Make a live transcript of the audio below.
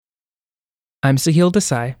I'm Sahil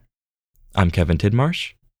Desai, I'm Kevin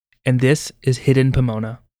Tidmarsh. and this is Hidden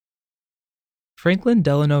Pomona. Franklin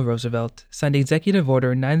Delano Roosevelt signed Executive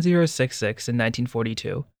Order 9066 in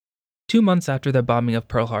 1942, 2 months after the bombing of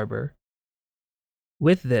Pearl Harbor.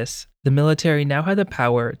 With this, the military now had the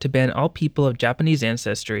power to ban all people of Japanese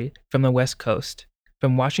ancestry from the West Coast,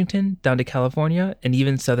 from Washington down to California and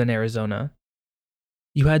even southern Arizona.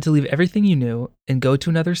 You had to leave everything you knew and go to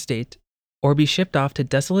another state, or be shipped off to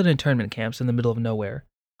desolate internment camps in the middle of nowhere,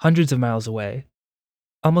 hundreds of miles away.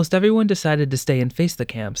 Almost everyone decided to stay and face the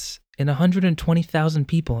camps, and 120,000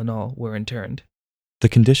 people in all were interned. The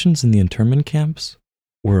conditions in the internment camps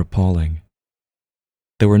were appalling.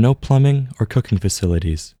 There were no plumbing or cooking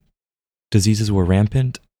facilities. Diseases were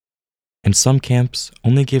rampant, and some camps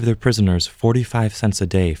only gave their prisoners 45 cents a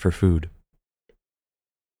day for food.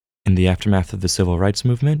 In the aftermath of the Civil Rights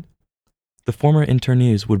Movement, the former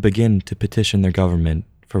internees would begin to petition their government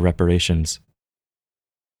for reparations.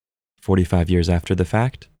 45 years after the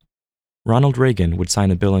fact, Ronald Reagan would sign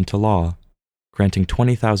a bill into law granting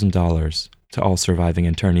 $20,000 to all surviving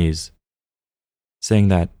internees, saying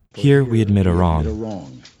that, "Here we admit a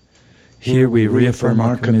wrong. Here we reaffirm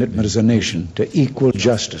our commitment as a nation to equal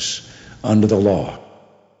justice under the law."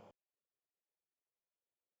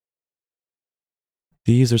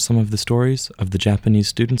 These are some of the stories of the Japanese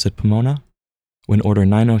students at Pomona when Order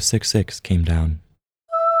 9066 came down.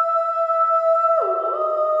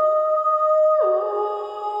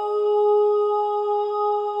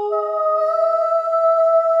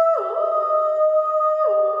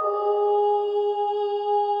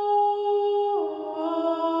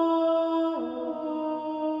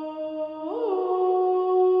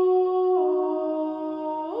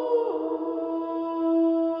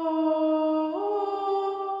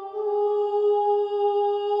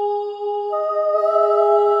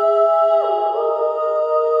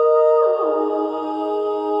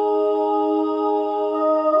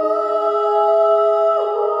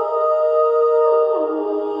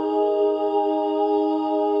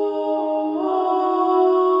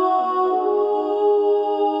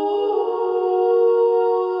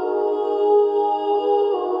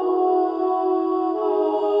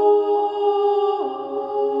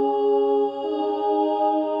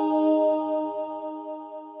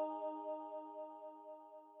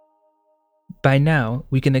 By now,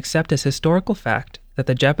 we can accept as historical fact that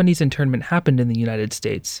the Japanese internment happened in the United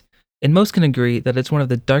States, and most can agree that it's one of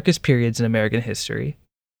the darkest periods in American history.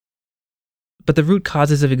 But the root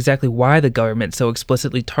causes of exactly why the government so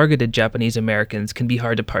explicitly targeted Japanese Americans can be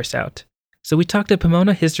hard to parse out, so we talked to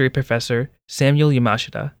Pomona history professor Samuel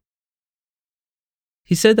Yamashita.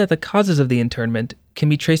 He said that the causes of the internment can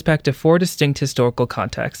be traced back to 4 distinct historical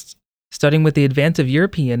contexts, starting with the advance of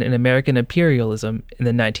European and American imperialism in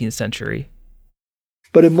the 19th century.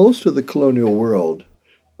 But in most of the colonial world,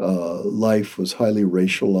 life was highly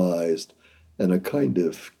racialized, and a kind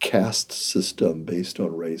of caste system based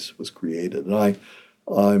on race was created. And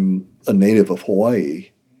I'm a native of Hawaii,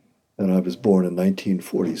 and I was born in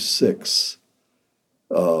 1946,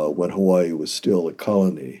 when Hawaii was still a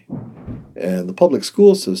colony. And the public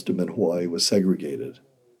school system in Hawaii was segregated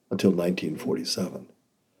until 1947.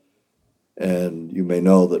 And you may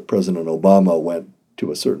know that President Obama went to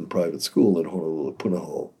a certain private school in Honolulu,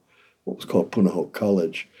 Punahou, what was called Punahou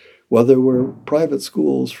College. Well, there were private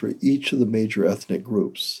schools for each of the major ethnic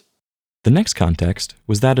groups. The next context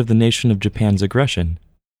was that of the nation of Japan's aggression,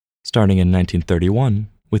 starting in 1931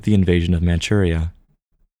 with the invasion of Manchuria.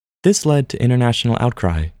 This led to international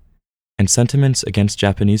outcry and sentiments against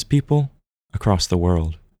Japanese people across the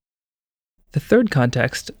world. The third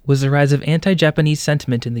context was the rise of anti-Japanese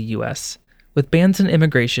sentiment in the U.S., with bans on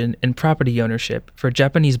immigration and property ownership for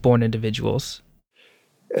Japanese-born individuals.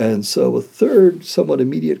 And so a third, somewhat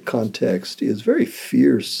immediate context is very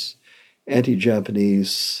fierce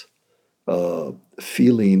anti-Japanese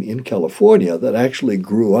feeling in California that actually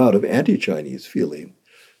grew out of anti-Chinese feeling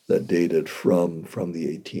that dated from the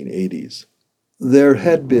 1880s. There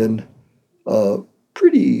had been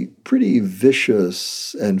pretty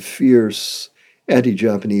vicious and fierce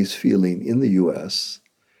anti-Japanese feeling in the U.S.,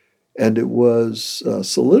 and it was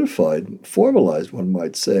solidified, formalized, one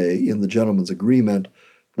might say, in the Gentleman's Agreement,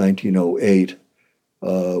 1908,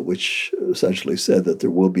 which essentially said that there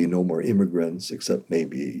will be no more immigrants except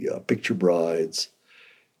maybe picture brides.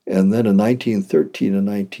 And then in 1913 and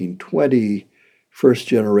 1920,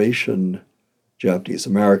 first-generation Japanese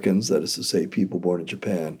Americans, that is to say people born in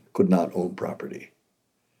Japan, could not own property.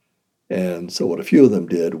 And so what a few of them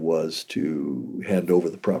did was to hand over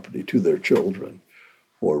the property to their children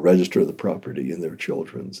or register the property in their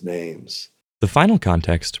children's names. The final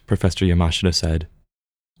context, Professor Yamashita said,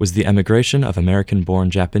 was the emigration of American-born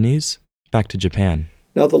Japanese back to Japan.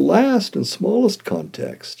 Now, the last and smallest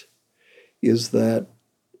context is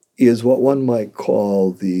what one might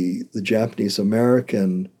call the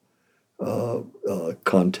Japanese-American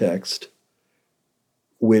context,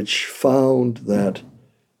 which found that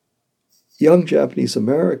young Japanese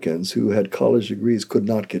Americans who had college degrees could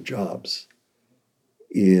not get jobs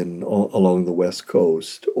along the West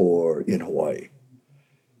Coast or in Hawaii.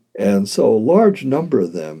 And so a large number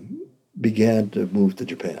of them began to move to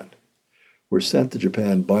Japan, were sent to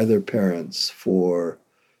Japan by their parents for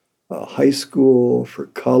high school, for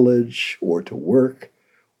college, or to work,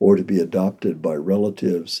 or to be adopted by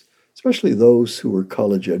relatives, especially those who were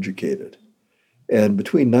college educated. And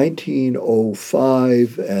between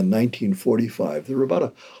 1905 and 1945, there were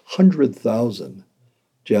about 100,000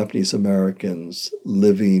 Japanese Americans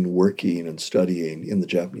living, working, and studying in the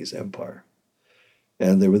Japanese Empire.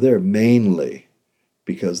 And they were there mainly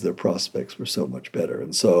because their prospects were so much better.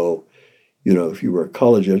 And so, if you were a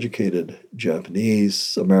college-educated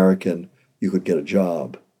Japanese American, you could get a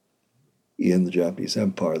job in the Japanese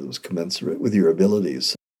Empire that was commensurate with your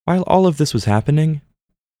abilities. While all of this was happening,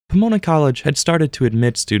 Pomona College had started to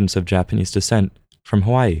admit students of Japanese descent from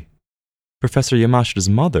Hawaii. Professor Yamashita's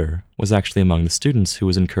mother was actually among the students who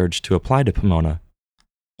was encouraged to apply to Pomona,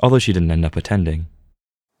 although she didn't end up attending.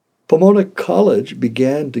 Pomona College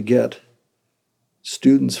began to get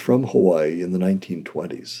students from Hawaii in the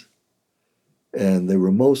 1920s. And they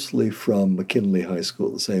were mostly from McKinley High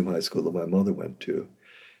School, the same high school that my mother went to.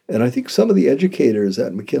 And I think some of the educators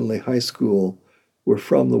at McKinley High School were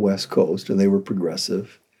from the West Coast, and they were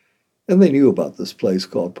progressive. And they knew about this place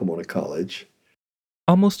called Pomona College.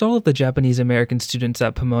 Almost all of the Japanese American students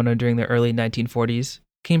at Pomona during the early 1940s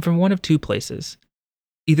came from one of two places.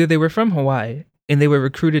 Either they were from Hawaii, and they were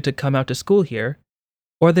recruited to come out to school here,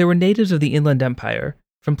 or they were natives of the Inland Empire,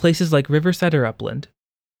 from places like Riverside or Upland.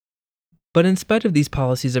 But in spite of these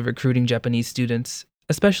policies of recruiting Japanese students,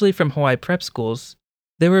 especially from Hawaii prep schools,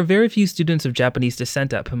 there were very few students of Japanese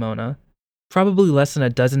descent at Pomona, probably less than a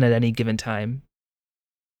dozen at any given time.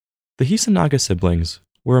 The Hisanaga siblings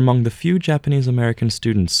were among the few Japanese American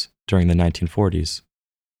students during the 1940s.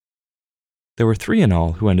 There were 3 in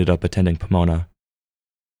all who ended up attending Pomona: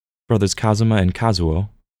 brothers Kazuma and Kazuo,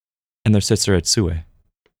 and their sister Etsue.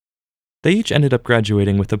 They each ended up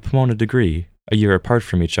graduating with a Pomona degree a year apart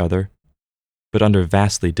from each other, but under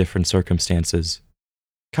vastly different circumstances.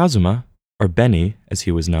 Kazuma, or Benny as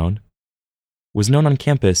he was known on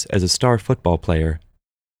campus as a star football player,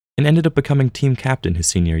 and ended up becoming team captain his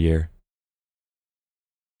senior year.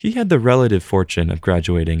 He had the relative fortune of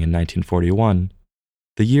graduating in 1941,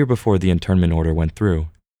 the year before the internment order went through.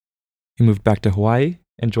 He moved back to Hawaii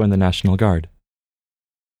and joined the National Guard.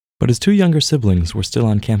 But his 2 younger siblings were still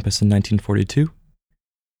on campus in 1942,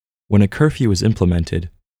 when a curfew was implemented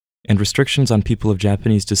and restrictions on people of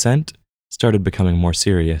Japanese descent started becoming more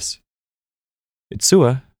serious.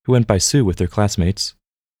 Itsua, who went by Sue with her classmates,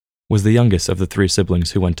 was the youngest of the 3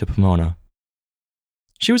 siblings who went to Pomona.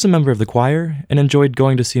 She was a member of the choir and enjoyed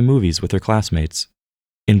going to see movies with her classmates.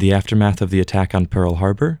 In the aftermath of the attack on Pearl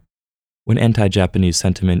Harbor, when anti-Japanese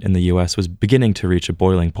sentiment in the U.S. was beginning to reach a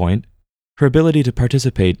boiling point, her ability to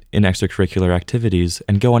participate in extracurricular activities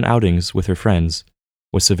and go on outings with her friends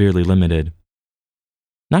was severely limited.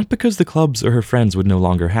 Not because the clubs or her friends would no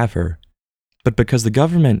longer have her, but because the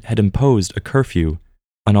government had imposed a curfew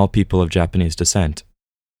on all people of Japanese descent.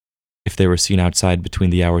 If they were seen outside between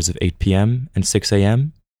the hours of 8 p.m. and 6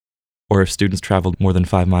 a.m., or if students traveled more than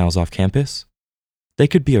 5 miles off campus, they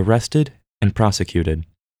could be arrested and prosecuted.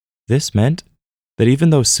 This meant that even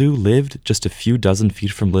though Sue lived just a few dozen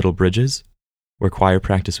feet from Little Bridges, where choir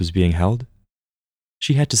practice was being held,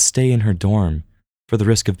 she had to stay in her dorm for the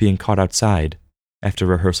risk of being caught outside after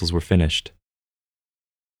rehearsals were finished.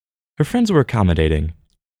 Her friends were accommodating,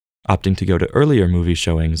 opting to go to earlier movie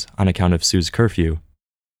showings on account of Sue's curfew,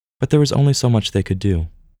 but there was only so much they could do.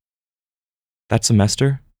 That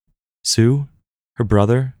semester, Sue, her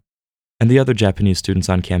brother, and the other Japanese students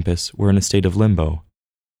on campus were in a state of limbo,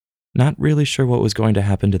 not really sure what was going to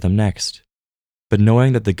happen to them next, but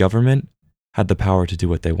knowing that the government had the power to do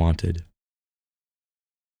what they wanted.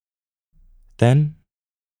 Then,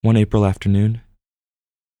 one April afternoon,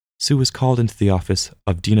 Sue was called into the office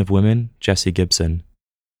of Dean of Women, Jessie Gibson.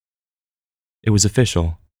 It was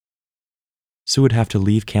official. Sue would have to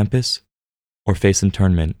leave campus or face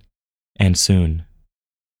internment, and soon.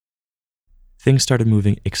 Things started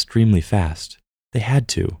moving extremely fast. They had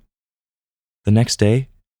to. The next day,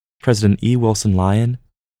 President E. Wilson Lyon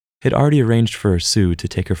had already arranged for Sue to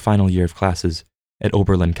take her final year of classes at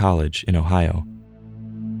Oberlin College in Ohio.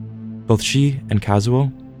 Both she and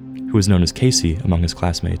Kazuo who was known as Casey among his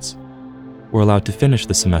classmates, were allowed to finish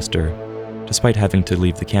the semester despite having to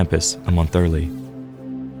leave the campus a month early.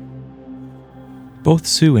 Both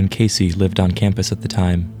Sue and Casey lived on campus at the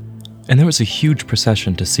time, and there was a huge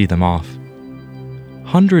procession to see them off.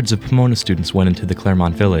 Hundreds of Pomona students went into the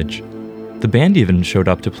Claremont Village. The band even showed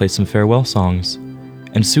up to play some farewell songs,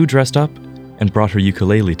 and Sue dressed up and brought her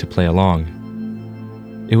ukulele to play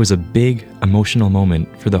along. It was a big, emotional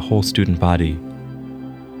moment for the whole student body.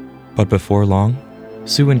 But before long,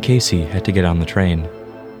 Sue and Casey had to get on the train.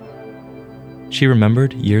 She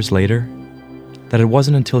remembered, years later, that it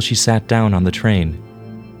wasn't until she sat down on the train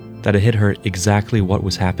that it hit her exactly what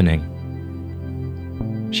was happening.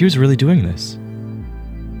 She was really doing this.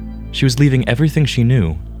 She was leaving everything she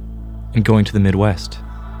knew and going to the Midwest.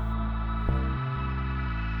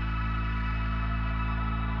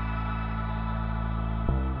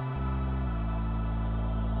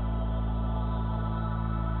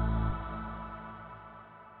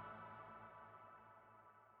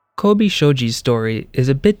 Kobe Shoji's story is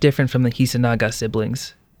a bit different from the Hisanaga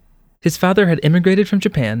siblings. His father had immigrated from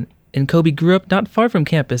Japan, and Kobe grew up not far from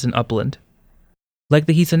campus in Upland. Like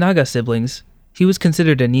the Hisanaga siblings, he was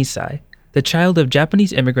considered a Nisei, the child of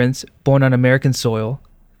Japanese immigrants born on American soil.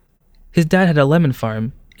 His dad had a lemon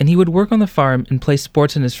farm, and he would work on the farm and play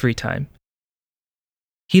sports in his free time.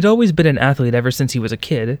 He'd always been an athlete ever since he was a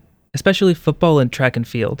kid, especially football and track and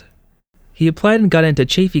field. He applied and got into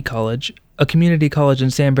Chaffey College, a community college in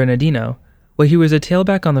San Bernardino, where he was a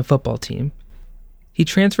tailback on the football team. He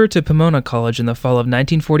transferred to Pomona College in the fall of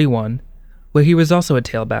 1941, where he was also a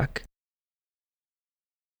tailback.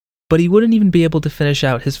 But he wouldn't even be able to finish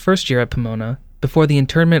out his first year at Pomona before the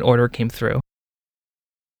internment order came through.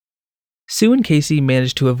 Sue and Casey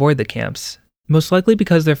managed to avoid the camps, most likely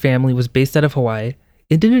because their family was based out of Hawaii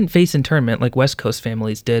and didn't face internment like West Coast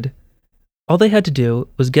families did. All they had to do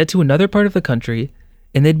was get to another part of the country,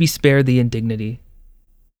 and they'd be spared the indignity.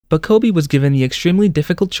 But Kobe was given the extremely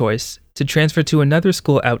difficult choice to transfer to another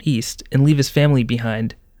school out east and leave his family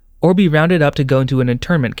behind, or be rounded up to go into an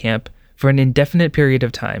internment camp for an indefinite period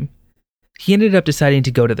of time. He ended up deciding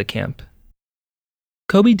to go to the camp.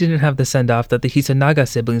 Kobe didn't have the send-off that the Hisanaga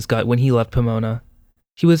siblings got when he left Pomona.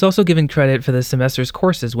 He was also given credit for the semester's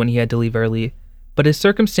courses when he had to leave early, but his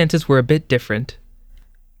circumstances were a bit different.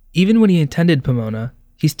 Even when he attended Pomona,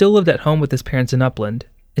 he still lived at home with his parents in Upland,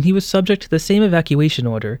 and he was subject to the same evacuation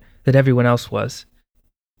order that everyone else was.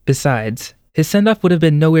 Besides, his send-off would have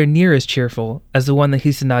been nowhere near as cheerful as the one the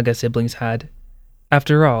Hisanaga siblings had.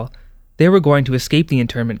 After all, they were going to escape the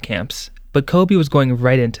internment camps, but Kobe was going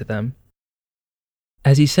right into them.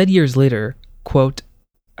 As he said years later, quote,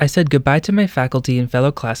 "I said goodbye to my faculty and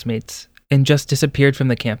fellow classmates, and just disappeared from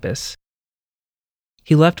the campus."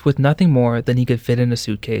 He left with nothing more than he could fit in a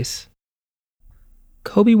suitcase.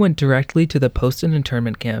 Kobe went directly to the Poston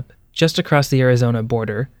internment camp, just across the Arizona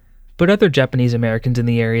border, but other Japanese Americans in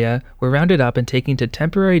the area were rounded up and taken to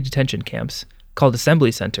temporary detention camps, called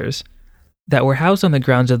assembly centers, that were housed on the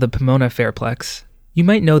grounds of the Pomona Fairplex. You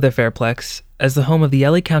might know the Fairplex as the home of the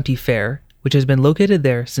LA County Fair, which has been located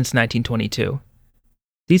there since 1922.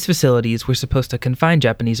 These facilities were supposed to confine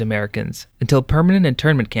Japanese Americans until permanent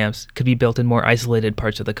internment camps could be built in more isolated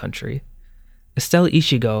parts of the country. Estelle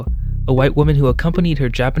Ishigo, a white woman who accompanied her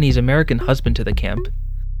Japanese American husband to the camp,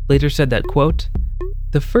 later said that, quote,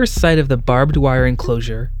 "The first sight of the barbed wire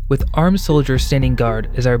enclosure, with armed soldiers standing guard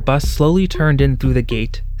as our bus slowly turned in through the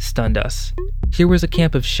gate, stunned us. Here was a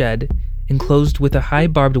camp of shed, enclosed with a high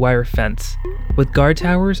barbed wire fence, with guard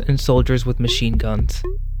towers and soldiers with machine guns."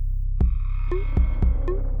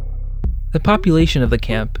 The population of the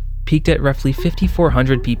camp peaked at roughly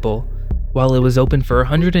 5,400 people, while it was open for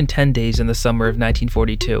 110 days in the summer of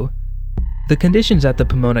 1942. The conditions at the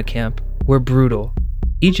Pomona camp were brutal.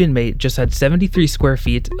 Each inmate just had 73 square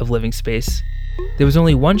feet of living space. There was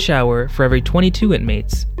only one shower for every 22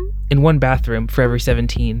 inmates, and one bathroom for every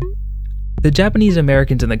 17. The Japanese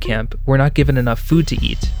Americans in the camp were not given enough food to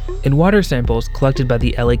eat, and water samples collected by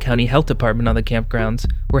the LA County Health Department on the campgrounds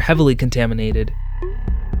were heavily contaminated.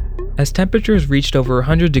 As temperatures reached over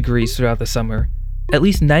 100 degrees throughout the summer, at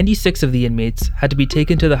least 96 of the inmates had to be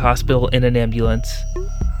taken to the hospital in an ambulance,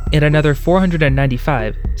 and another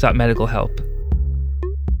 495 sought medical help.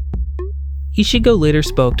 Ishigo later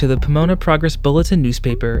spoke to the Pomona Progress Bulletin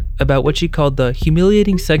newspaper about what she called the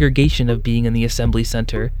humiliating segregation of being in the assembly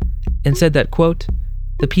center, and said that, quote,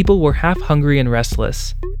 "The people were half hungry and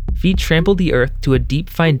restless. Feet trampled the earth to a deep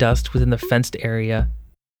fine dust within the fenced area."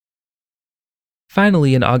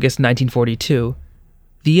 Finally, in August 1942,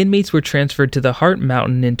 the inmates were transferred to the Heart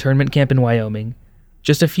Mountain internment camp in Wyoming,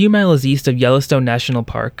 just a few miles east of Yellowstone National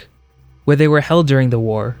Park. where they were held during the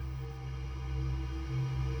war.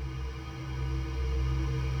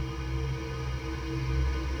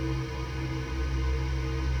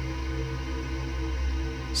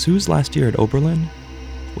 Sue's last year at Oberlin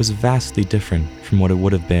was vastly different from what it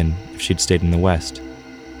would have been if she'd stayed in the West.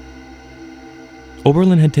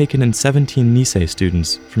 Oberlin had taken in 17 Nisei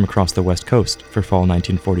students from across the West Coast for fall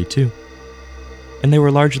 1942, and they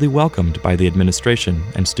were largely welcomed by the administration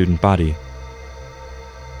and student body.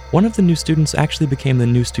 One of the new students actually became the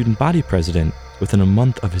new student body president within a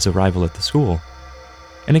month of his arrival at the school,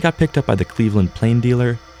 and it got picked up by the Cleveland Plain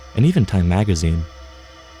Dealer and even Time magazine.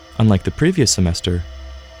 Unlike the previous semester,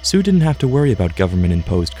 Sue didn't have to worry about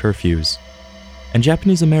government-imposed curfews, and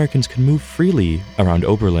Japanese Americans could move freely around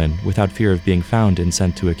Oberlin without fear of being found and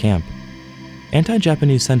sent to a camp.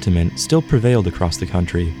 Anti-Japanese sentiment still prevailed across the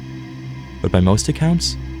country, but by most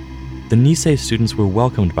accounts, the Nisei students were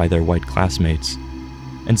welcomed by their white classmates,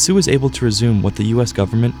 and Sue was able to resume what the US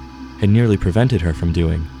government had nearly prevented her from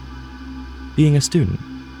doing: being a student.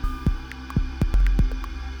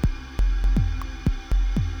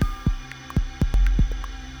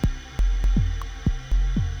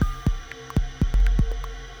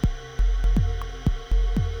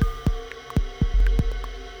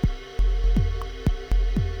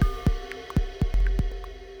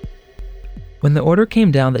 When the order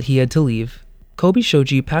came down that he had to leave, Kobe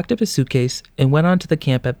Shoji packed up his suitcase and went on to the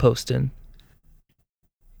camp at Poston.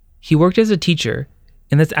 He worked as a teacher,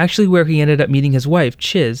 and that's actually where he ended up meeting his wife,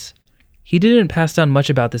 Chiz. He didn't pass down much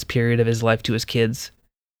about this period of his life to his kids,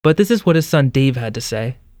 but this is what his son Dave had to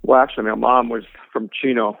say. Well, actually, my mom was from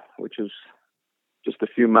Chino, which is just a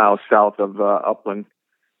few miles south of Upland.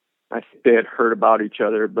 I think they had heard about each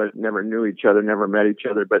other, but never knew each other, never met each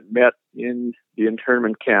other, but met in the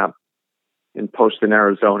internment camp in Poston,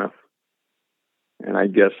 Arizona. And I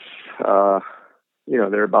guess,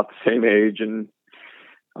 they're about the same age, and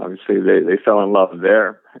obviously they fell in love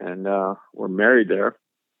there and were married there.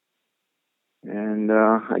 And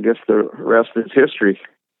I guess the rest is history.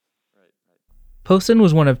 Poston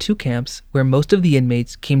was one of two camps where most of the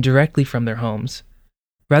inmates came directly from their homes,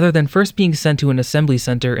 rather than first being sent to an assembly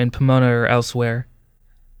center in Pomona or elsewhere.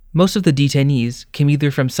 Most of the detainees came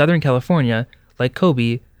either from Southern California, like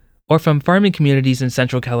Kobe, or from farming communities in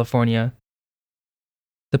Central California.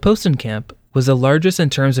 The Poston camp was the largest in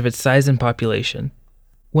terms of its size and population.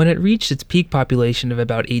 When it reached its peak population of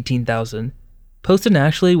about 18,000, Poston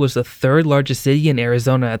actually was the third largest city in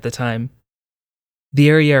Arizona at the time. The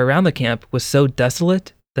area around the camp was so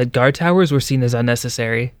desolate that guard towers were seen as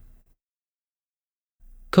unnecessary.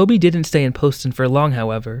 Kobe didn't stay in Poston for long,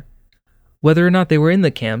 however. Whether or not they were in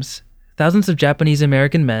the camps, thousands of Japanese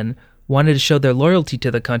American men wanted to show their loyalty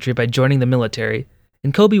to the country by joining the military,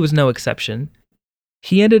 and Kobe was no exception.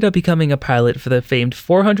 He ended up becoming a pilot for the famed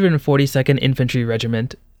 442nd Infantry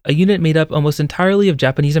Regiment, a unit made up almost entirely of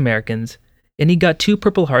Japanese Americans, and he got 2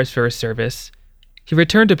 Purple Hearts for his service. He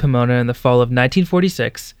returned to Pomona in the fall of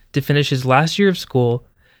 1946 to finish his last year of school,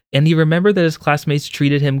 and he remembered that his classmates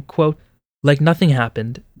treated him, quote, like nothing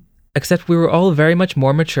happened, except we were all very much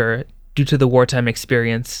more mature due to the wartime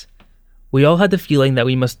experience. We all had the feeling that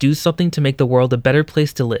we must do something to make the world a better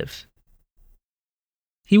place to live.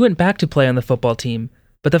 He went back to play on the football team,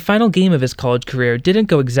 but the final game of his college career didn't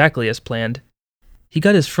go exactly as planned. He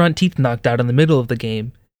got his front teeth knocked out in the middle of the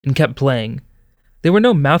game, and kept playing. There were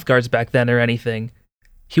no mouth guards back then or anything.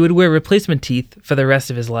 He would wear replacement teeth for the rest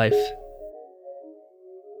of his life.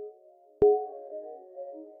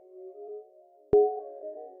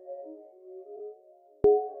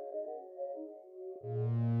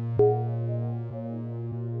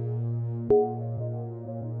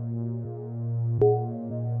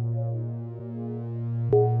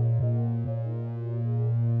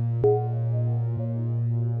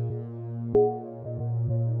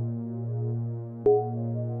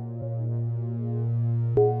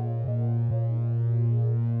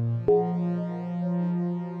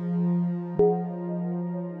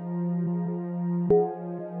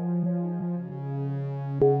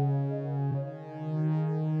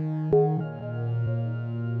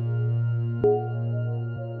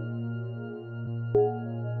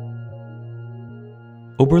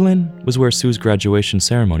 Oberlin was where Sue's graduation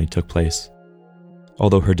ceremony took place,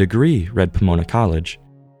 although her degree read Pomona College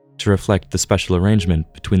to reflect the special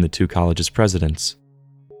arrangement between the two colleges' presidents.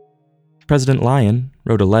 President Lyon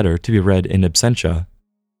wrote a letter to be read in absentia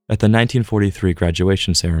at the 1943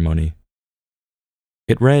 graduation ceremony.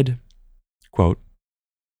 It read, quote,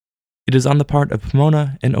 "It is on the part of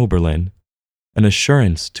Pomona and Oberlin an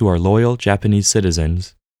assurance to our loyal Japanese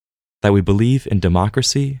citizens that we believe in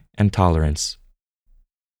democracy and tolerance.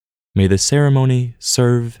 May this ceremony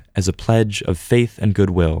serve as a pledge of faith and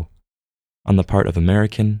goodwill on the part of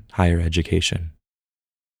American higher education.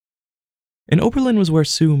 And Oberlin was where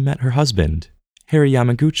Sue met her husband, Harry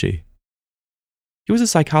Yamaguchi. He was a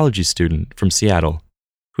psychology student from Seattle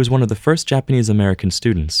who was one of the first Japanese-American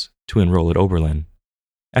students to enroll at Oberlin.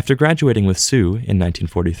 After graduating with Sue in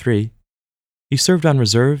 1943, he served on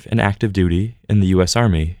reserve and active duty in the U.S.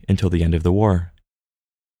 Army until the end of the war,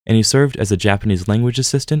 and he served as a Japanese language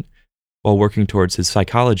assistant while working towards his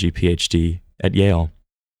psychology PhD at Yale.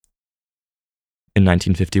 In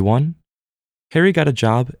 1951, Harry got a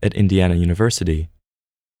job at Indiana University,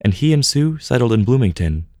 and he and Sue settled in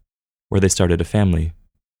Bloomington, where they started a family.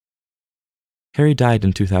 Harry died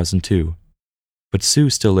in 2002, but Sue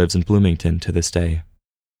still lives in Bloomington to this day.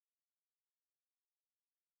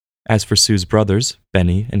 As for Sue's brothers,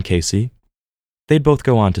 Benny and Casey, they'd both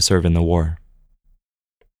go on to serve in the war.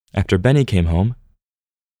 After Benny came home,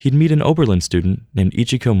 he'd meet an Oberlin student named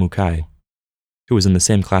Ichiko Mukai, who was in the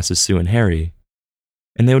same class as Sue and Harry,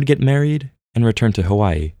 and they would get married and return to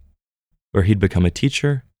Hawaii, where he'd become a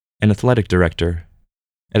teacher and athletic director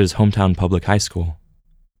at his hometown public high school.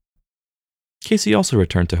 Casey also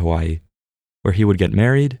returned to Hawaii, where he would get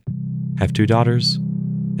married, have 2 daughters,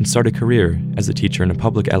 and start a career as a teacher in a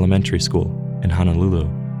public elementary school in Honolulu.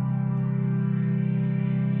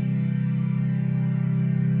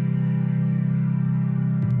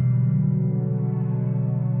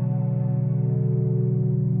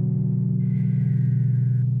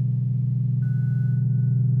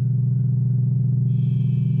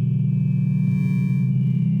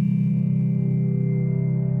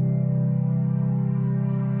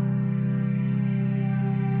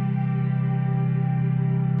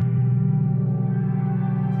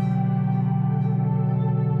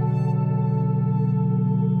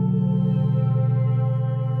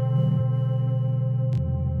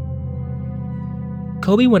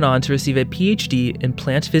 Kobe went on to receive a PhD in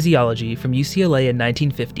plant physiology from UCLA in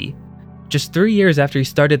 1950, just 3 years after he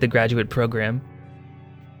started the graduate program.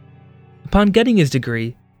 Upon getting his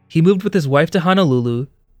degree, he moved with his wife to Honolulu,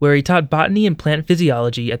 where he taught botany and plant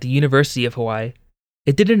physiology at the University of Hawaii.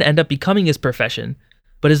 It didn't end up becoming his profession,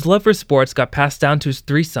 but his love for sports got passed down to his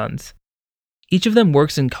 3 sons. Each of them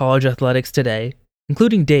works in college athletics today,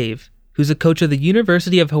 including Dave, who's a coach of the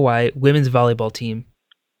University of Hawaii women's volleyball team.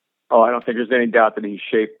 Oh, I don't think there's any doubt that he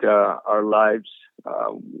shaped our lives.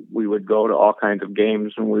 We would go to all kinds of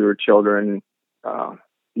games when we were children.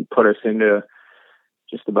 He put us into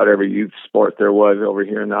just about every youth sport there was over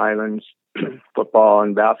here in the islands, football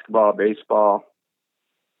and basketball, baseball.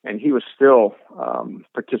 And he was still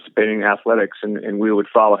participating in athletics, and we would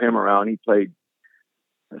follow him around. He played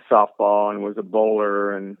softball and was a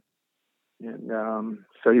bowler, and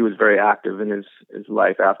so he was very active in his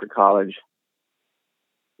life after college.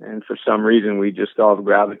 And for some reason, we just all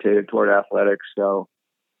gravitated toward athletics. So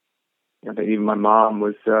I think even my mom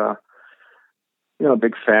was, a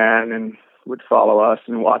big fan and would follow us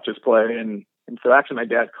and watch us play. And so actually my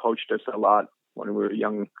dad coached us a lot when we were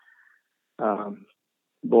young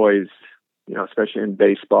boys, especially in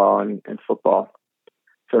baseball and football.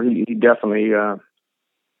 So he definitely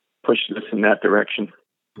pushed us in that direction.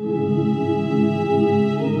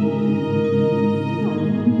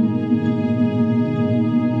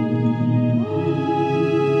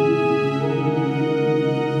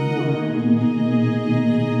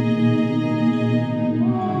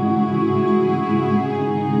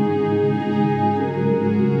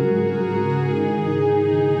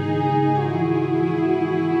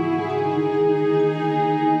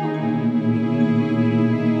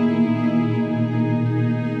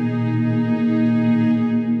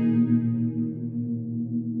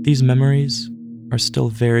 These memories are still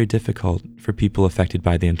very difficult for people affected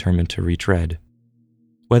by the internment to retread,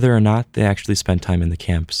 whether or not they actually spent time in the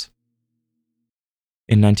camps.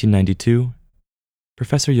 In 1992,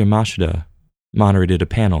 Professor Yamashita moderated a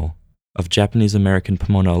panel of Japanese-American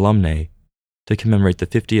Pomona alumni to commemorate the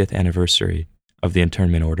 50th anniversary of the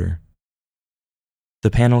internment order.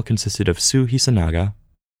 The panel consisted of Sue Hisanaga,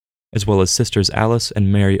 as well as sisters Alice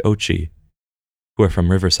and Mary Ochi, who are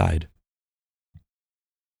from Riverside.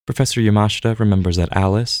 Professor Yamashita remembers that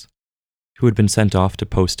Alice, who had been sent off to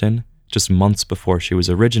Poston just months before she was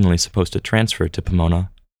originally supposed to transfer to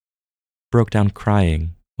Pomona, broke down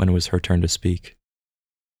crying when it was her turn to speak.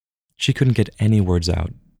 She couldn't get any words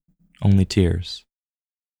out, only tears.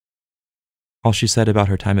 All she said about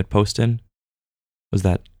her time at Poston was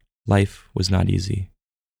that life was not easy.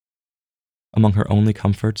 Among her only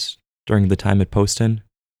comforts during the time at Poston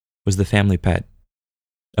was the family pet,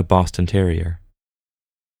 a Boston Terrier.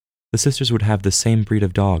 The sisters would have the same breed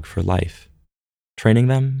of dog for life, training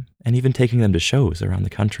them, and even taking them to shows around the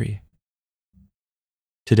country.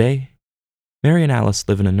 Today, Mary and Alice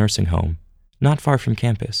live in a nursing home not far from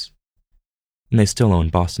campus, and they still own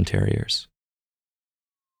Boston Terriers.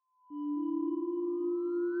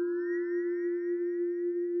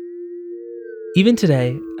 Even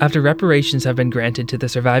today, after reparations have been granted to the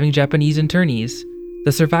surviving Japanese internees,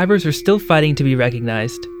 the survivors are still fighting to be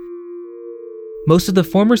recognized. Most of the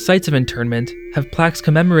former sites of internment have plaques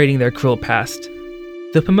commemorating their cruel past.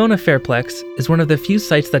 The Pomona Fairplex is one of the few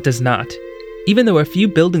sites that does not, even though a few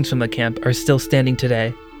buildings from the camp are still standing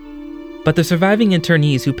today. But the surviving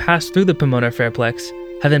internees who passed through the Pomona Fairplex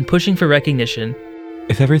have been pushing for recognition.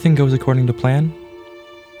 If everything goes according to plan,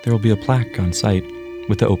 there will be a plaque on site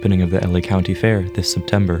with the opening of the LA County Fair this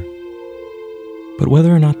September. But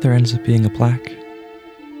whether or not there ends up being a plaque,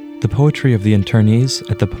 the poetry of the internees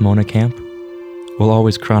at the Pomona camp will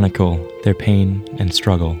always chronicle their pain and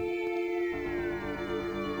struggle.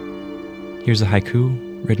 Here's a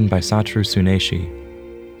haiku written by Satoru Tsuneshi,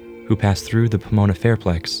 who passed through the Pomona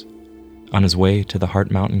Fairplex on his way to the Heart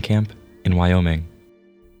Mountain Camp in Wyoming.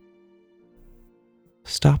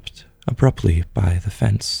 Stopped abruptly by the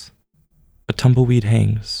fence, a tumbleweed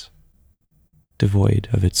hangs, devoid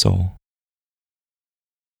of its soul.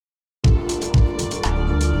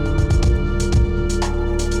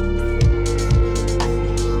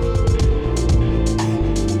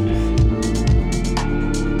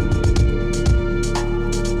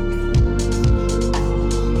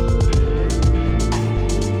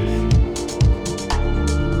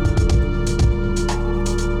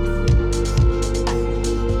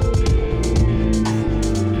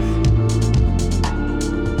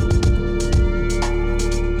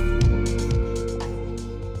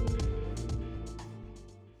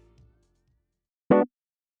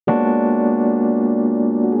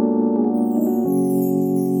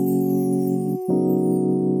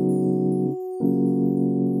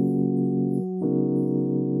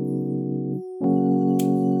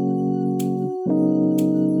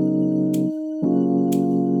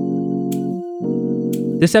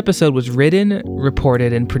 This episode was written,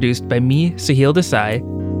 reported, and produced by me, Sahil Desai,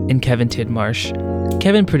 and Kevin Tidmarsh.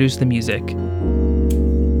 Kevin produced the music.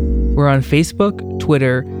 We're on Facebook,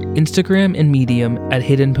 Twitter, Instagram, and Medium at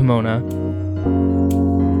Hidden Pomona.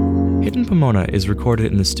 Hidden Pomona is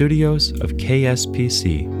recorded in the studios of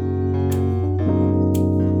KSPC.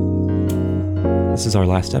 This is our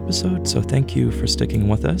last episode, so thank you for sticking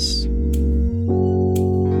with us.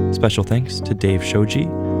 Special thanks to Dave Shoji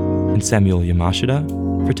and Samuel Yamashita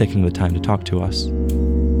for taking the time to talk to us.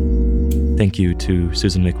 Thank you to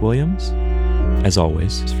Susan McWilliams, as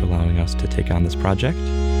always, for allowing us to take on this project.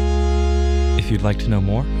 If you'd like to know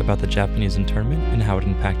more about the Japanese internment and how it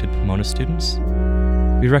impacted Pomona students,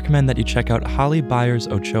 we recommend that you check out Holly Byers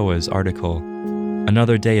Ochoa's article,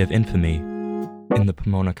 Another Day of Infamy, in the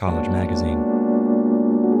Pomona College magazine.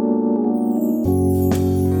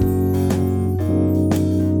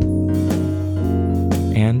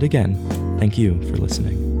 And again, thank you for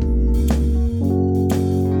listening.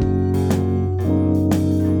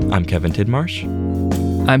 I'm Kevin Tidmarsh.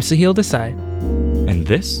 I'm Sahil Desai. And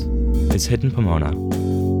this is Hidden Pomona.